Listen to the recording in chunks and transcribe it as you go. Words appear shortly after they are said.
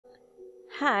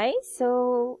Hi,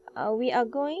 so we are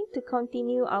going to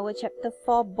continue our chapter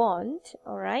 4 bond,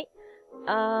 alright?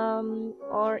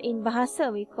 Or in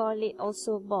Bahasa we call it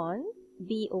also bond,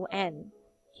 B-O-N,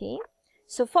 okay?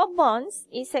 So for bonds,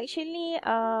 it's actually,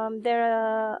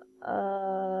 there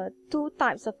are two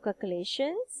types of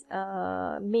calculations,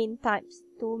 two main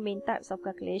types of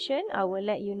calculation. I will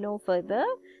let you know further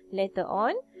later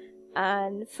on.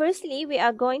 And firstly, we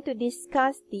are going to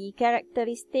discuss the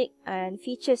characteristic and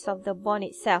features of the bond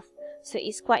itself. So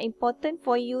it's quite important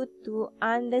for you to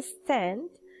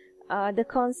understand the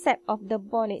concept of the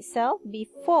bond itself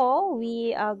before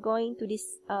we are going to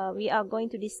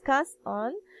discuss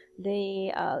on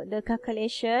the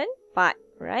calculation part,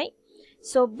 right?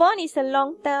 So bond is a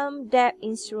long-term debt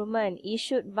instrument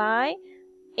issued by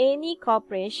any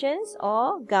corporations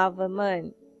or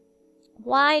government.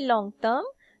 Why long-term?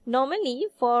 Normally,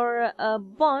 for a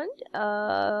bond,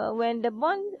 when the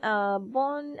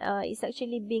bond is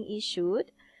actually being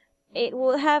issued, it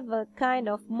will have a kind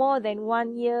of more than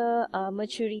 1 year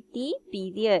maturity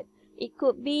period. It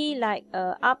could be like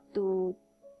up to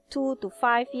 2 to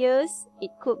 5 years.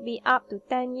 It could be up to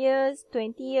 10 years,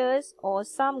 20 years, or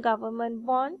some government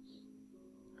bond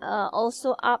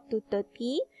also up to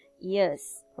 30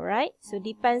 years. Right? So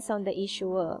depends on the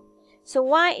issuer. So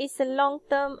why it's a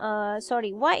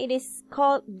why it is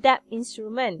called debt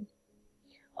instrument?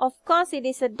 Of course, it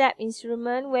is a debt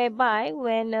instrument whereby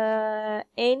when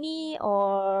any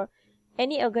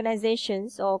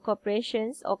organizations or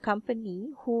corporations or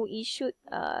company who issued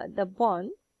the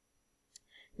bond,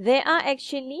 they are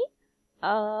actually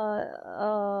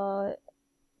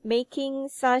making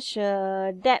such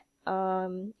a debt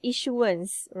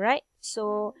issuance, right?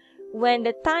 So when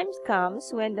the time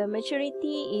comes, when the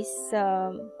maturity is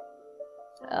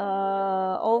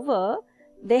over,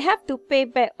 they have to pay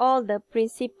back all the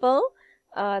principal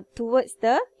towards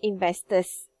the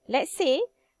investors. Let's say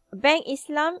Bank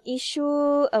Islam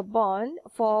issue a bond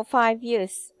for 5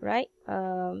 years, right?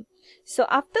 So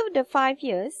after the 5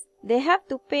 years, they have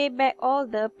to pay back all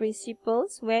the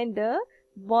principals when the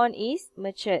bond is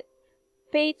matured.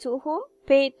 Pay to whom?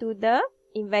 Pay to the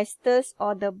investors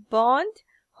or the bond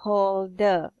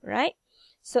holder, right?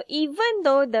 So even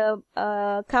though the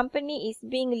company is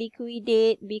being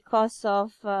liquidated because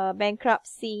of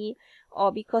bankruptcy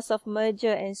or because of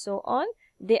merger and so on,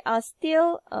 they are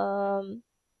still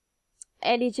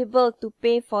eligible to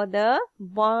pay for the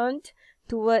bond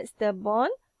towards the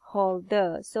bond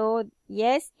holder. So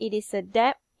yes, it is a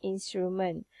debt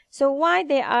instrument. So why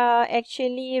they are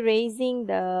actually raising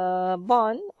the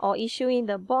bond or issuing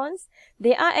the bonds?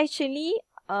 They are actually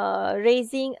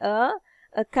raising a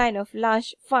kind of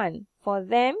large fund for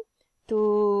them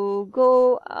to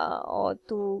go or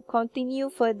to continue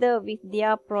further with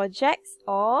their projects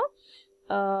or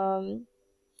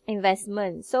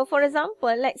investment. So for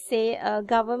example, let's say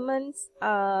governments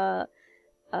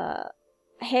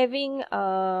having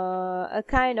a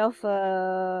kind of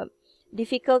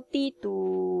difficulty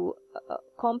to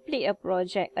complete a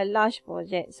project, a large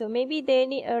project. So maybe they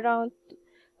need around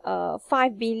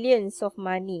 5 billions of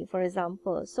money, for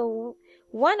example. So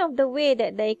one of the way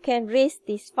that they can raise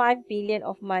this 5 billion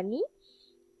of money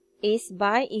is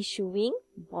by issuing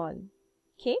bond.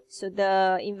 Okay, so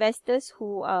the investors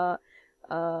who are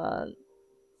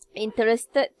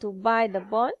interested to buy the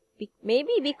bond,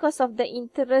 maybe because of the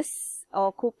interest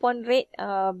or coupon rate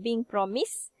being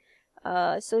promised,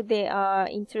 so they are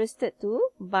interested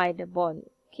to buy the bond.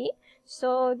 Okay,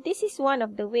 so this is one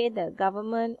of the way the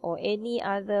government or any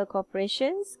other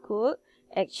corporations could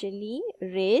actually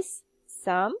raise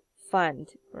some fund,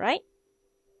 right?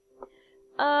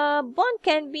 Bond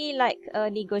can be like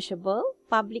negotiable,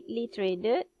 publicly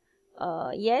traded.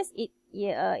 Yes, it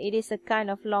is a kind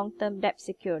of long-term debt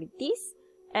securities,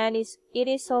 and it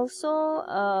is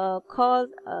also called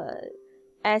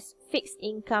as fixed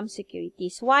income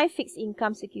securities. Why fixed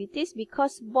income securities?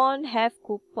 Because bond have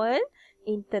coupon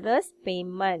interest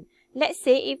payment. Let's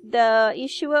say if the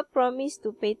issuer promised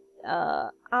to pay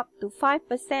up to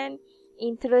 5%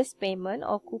 interest payment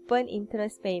or coupon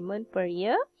interest payment per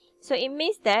year, so it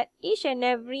means that each and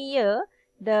every year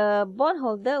the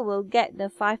bondholder will get the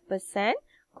 5%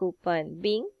 coupon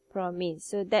being promised.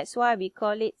 So that's why we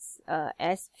call it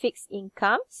as fixed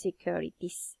income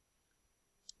securities.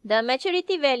 The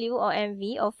maturity value or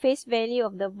MV or face value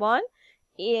of the bond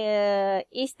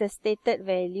is the stated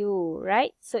value,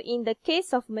 right? So in the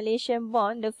case of Malaysian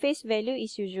bond, the face value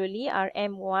is usually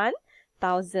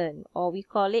RM1000, or we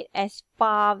call it as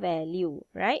par value,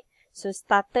 right? So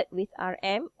started with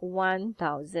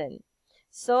RM1000.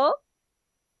 So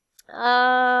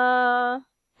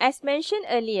as mentioned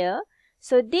earlier,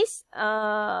 So this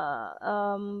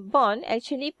bond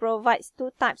actually provides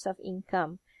two types of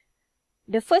income.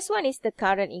 The first one is the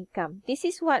current income. This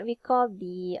is what we call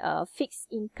the fixed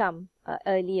income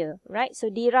earlier, right? So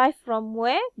derived from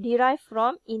where? Derived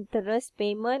from interest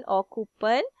payment or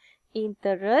coupon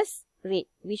interest rate,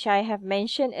 which I have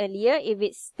mentioned earlier. If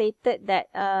it's stated that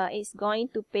it's going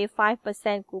to pay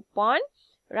 5% coupon,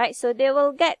 right? So they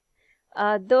will get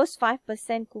those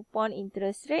 5% coupon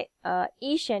interest rate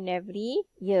each and every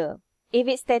year. If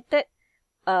it's stated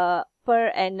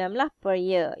per annum lah, per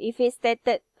year. If it's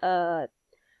stated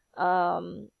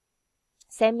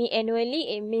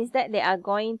semi-annually, it means that they are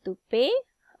going to pay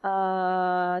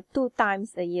 2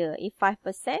 times a year. If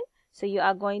 5%, so you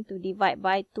are going to divide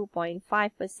by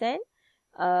 2.5%,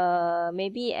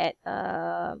 maybe at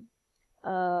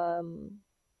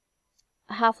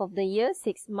half of the year,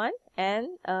 6 months,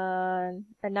 and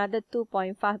another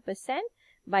 2.5%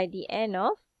 by the end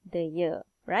of the year,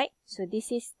 right? So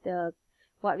this is the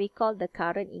what we call the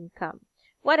current income.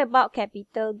 What about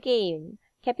capital gain?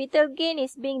 Capital gain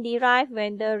is being derived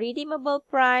when the redeemable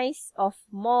price of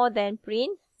more than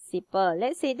principal.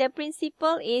 Let's say the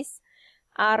principal is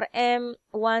RM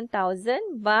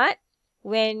 1,000, but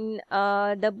when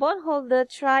the bondholder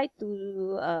try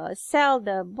to sell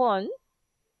the bond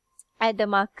at the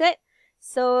market,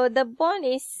 so the bond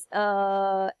is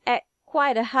at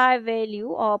quite a high value,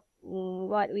 or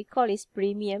what we call is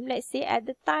premium. Let's say at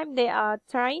the time they are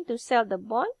trying to sell the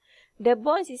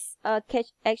bonds is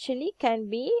actually can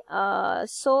be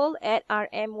sold at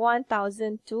RM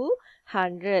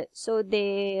 1,200. So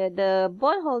the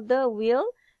bondholder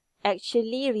will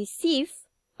actually receive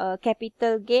a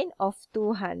capital gain of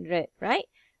 200, right?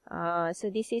 So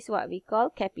this is what we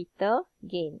call capital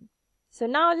gain. So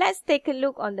now let's take a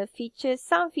look on the features,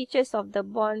 some features of the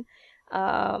bond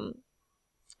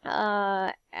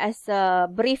as a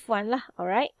brief one lah,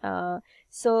 alright?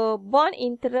 So bond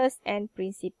interest and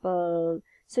principal.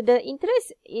 So the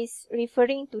interest is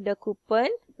referring to the coupon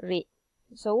rate.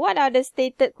 So what are the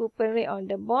stated coupon rate on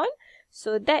the bond?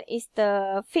 So that is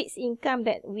the fixed income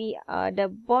that the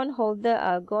bondholder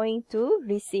are going to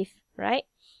receive, right?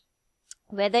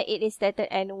 Whether it is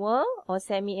stated annual or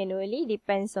semi-annually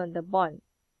depends on the bond,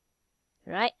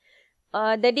 right?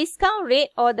 The discount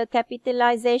rate or the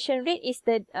capitalization rate is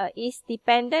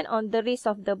dependent on the risk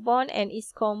of the bond and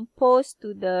is composed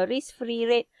to the risk-free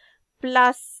rate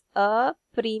plus a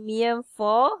premium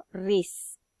for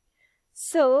risk.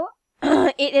 So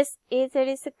it is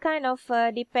a kind of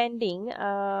depending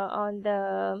on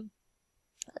the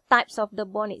types of the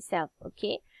bond itself.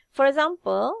 Okay. For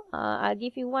example, I'll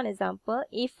give you one example.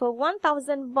 If a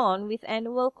 1,000 bond with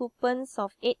annual coupons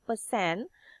of 8%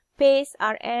 pays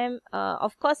RM,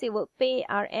 of course it will pay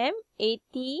RM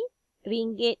 80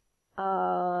 ringgit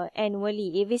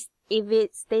annually if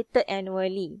it's stated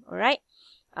annually, alright?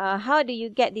 How do you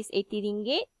get this 80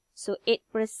 ringgit? So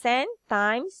 8%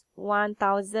 times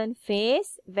 1,000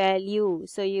 face value.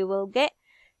 So you will get,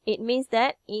 it means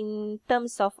that in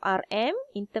terms of RM,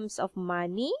 in terms of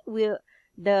money,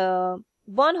 the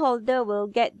bondholder will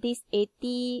get this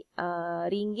 80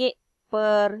 ringgit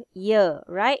per year,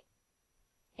 right?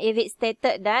 If it's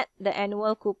stated that the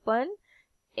annual coupon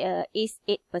is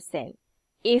 8%.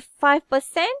 If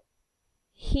 5%,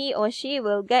 he or she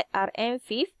will get RM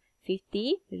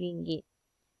 50 ringgit.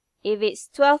 If it's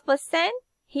 12%,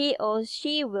 he or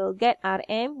she will get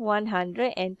RM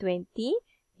 120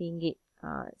 ringgit.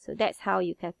 So that's how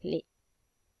you calculate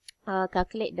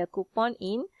the coupon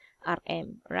in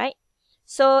RM, right?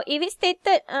 So if it's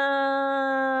stated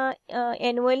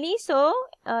annually, so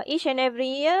each and every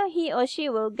year he or she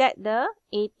will get the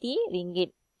 80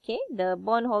 ringgit. Okay, the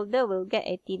bondholder will get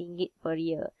 80 ringgit per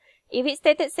year. If it's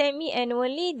stated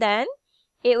semi-annually, then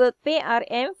it will pay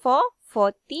RM for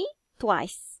 40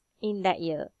 twice in that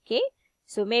year. Okay,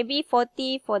 so maybe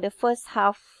 40 for the first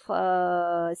half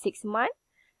 6 months,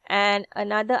 and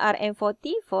another RM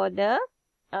 40 for the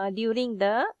during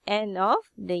the end of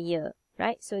the year,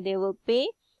 right? So they will pay,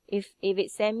 if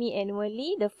it's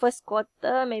semi-annually, the first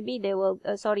quarter, maybe they will,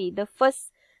 the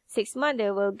first 6 months, they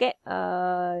will get,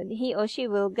 he or she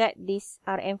will get this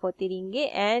RM 40 ringgit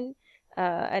and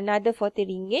another 40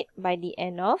 ringgit by the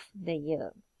end of the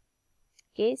year.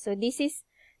 Okay, so this is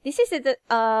the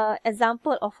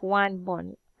example of one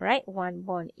bond, right? One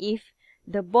bond. If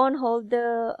the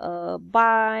bondholder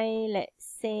buy, let's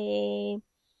say,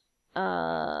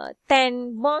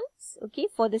 10 bonds, okay,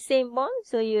 for the same bond,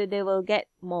 so they will get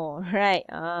more, right?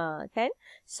 Okay.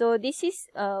 So this is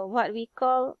what we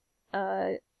call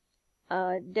the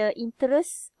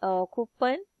interest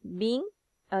coupon being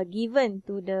given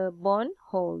to the bond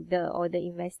holder or the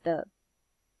investor.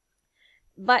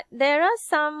 But there are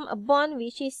some bond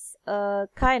which is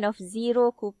kind of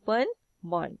zero coupon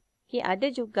bond. Okay,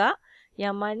 ada juga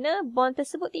yang mana bond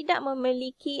tersebut tidak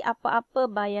memiliki apa-apa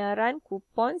bayaran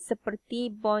kupon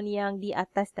seperti bond yang di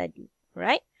atas tadi.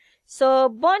 Right? So,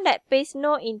 bond that pays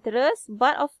no interest,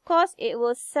 but of course, it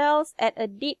will sell at a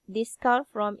deep discount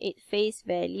from its face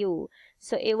value.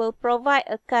 So, it will provide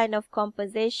a kind of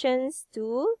compensations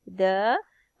to the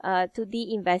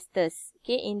investors,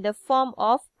 okay, in the form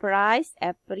of price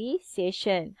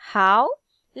appreciation. How?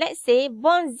 Let's say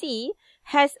bond Z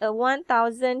has a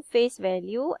 1,000 face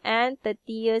value and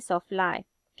 30 years of life,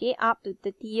 okay, up to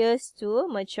 30 years to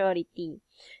maturity.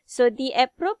 So, the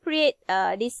appropriate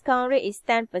discount rate is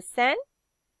 10%.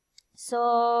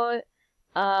 So,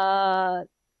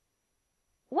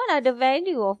 what are the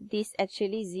value of this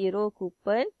actually zero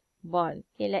coupon bond?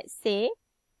 Okay, let's say,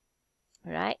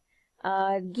 right,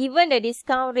 given the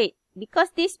discount rate, because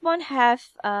this bond have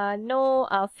no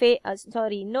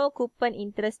coupon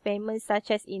interest payment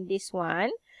such as in this one.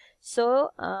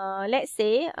 So, let's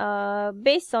say,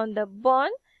 based on the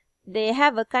bond, they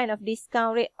have a kind of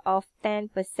discount rate of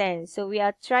 10%. So, we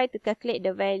are trying to calculate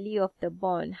the value of the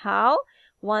bond. How?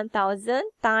 1,000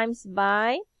 times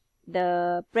by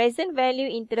the present value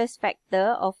interest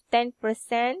factor of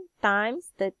 10%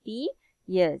 times 30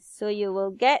 years. So, you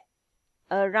will get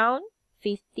around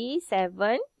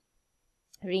 57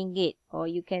 ringgit, or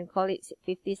you can call it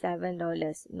 $57.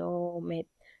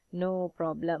 No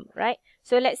problem, right?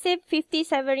 So let's say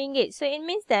 57 ringgit. So it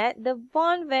means that the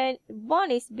bond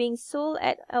is being sold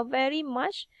at a very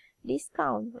much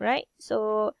discount, right?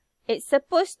 So it's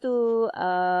supposed to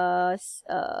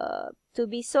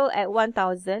be sold at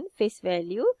 1,000 face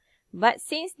value, but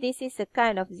since this is a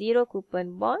kind of zero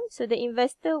coupon bond, so the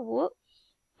investor would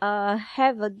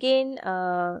have a gain,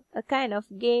 a kind of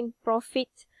gain profit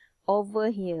over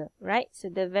here, right? So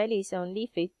the value is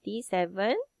only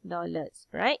 $57,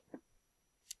 right?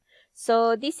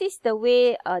 So this is the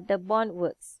way the bond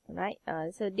works, right?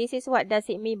 So this is what does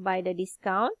it mean by the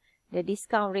discount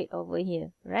rate over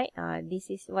here, right? This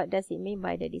is what does it mean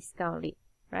by the discount rate,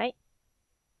 right?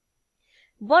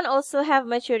 Bond also have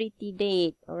maturity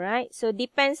date, all right? So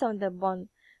depends on the bond.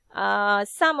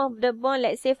 Some of the bond,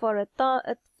 let's say for a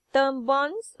term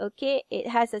bonds, okay, it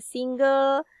has a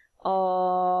single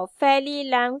or fairly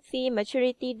lengthy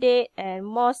maturity date, and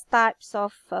most types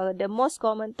of the most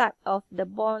common type of the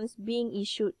bonds being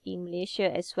issued in Malaysia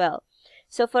as well.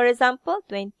 So for example,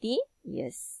 20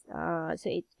 years. So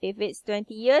if it's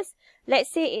 20 years, let's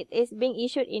say it is being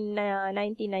issued in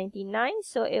 1999,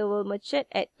 so it will mature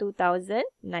at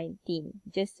 2019.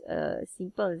 Just a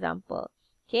simple example.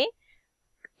 Okay.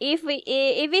 If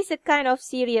it's a kind of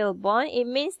serial bond, it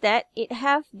means that it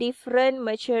have different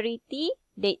maturity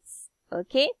dates,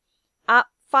 okay, up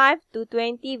 5 to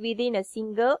 20 within a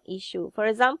single issue. For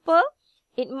example,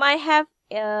 it might have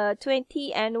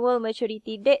 20 annual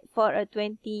maturity date for a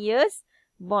 20 years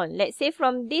bond. Let's say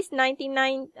from this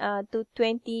 99 to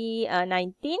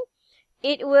 2019,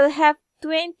 it will have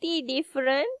 20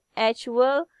 different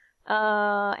actual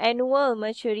annual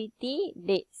maturity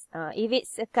dates. If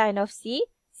it's a kind of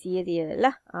serial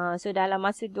lah. So dalam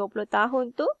masa 20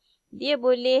 tahun tu, dia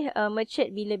boleh mature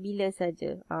bila-bila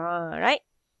saja. Right?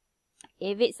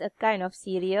 If it's a kind of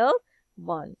serial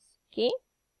bonds. Okay?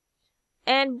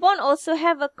 And bond also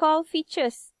have a call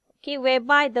features. Okay?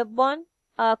 Whereby the bond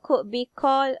could be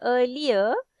called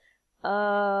earlier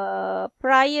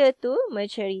prior to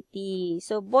maturity.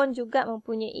 So, bond juga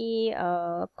mempunyai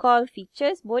call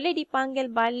features. Boleh dipanggil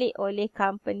balik oleh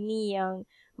company yang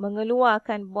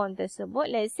mengeluarkan bond tersebut.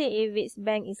 Let's say if it's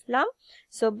Bank Islam.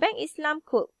 So, Bank Islam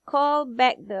could call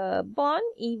back the bond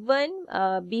even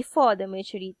before the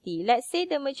maturity. Let's say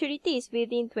the maturity is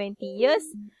within 20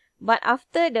 years. But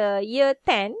after the year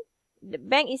 10, the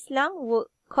Bank Islam would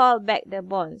call back the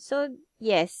bond. So,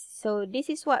 yes. So,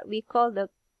 this is what we call the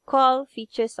call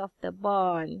features of the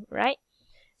bond, right?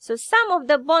 So, some of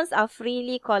the bonds are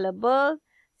freely callable.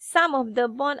 Some of the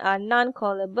bonds are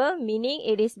non-callable, meaning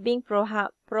it is being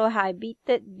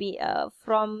prohibited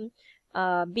from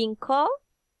being called.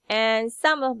 And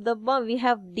some of the bonds we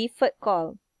have deferred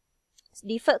call.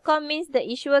 Deferred call means the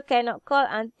issuer cannot call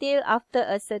until after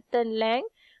a certain length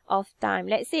of time.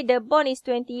 Let's say the bond is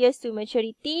 20 years to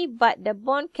maturity, but the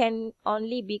bond can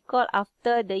only be called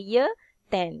after the year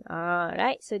 10.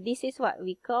 Right? So this is what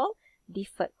we call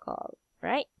deferred call,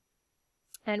 right?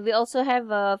 And we also have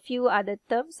a few other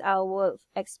terms I will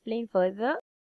explain further.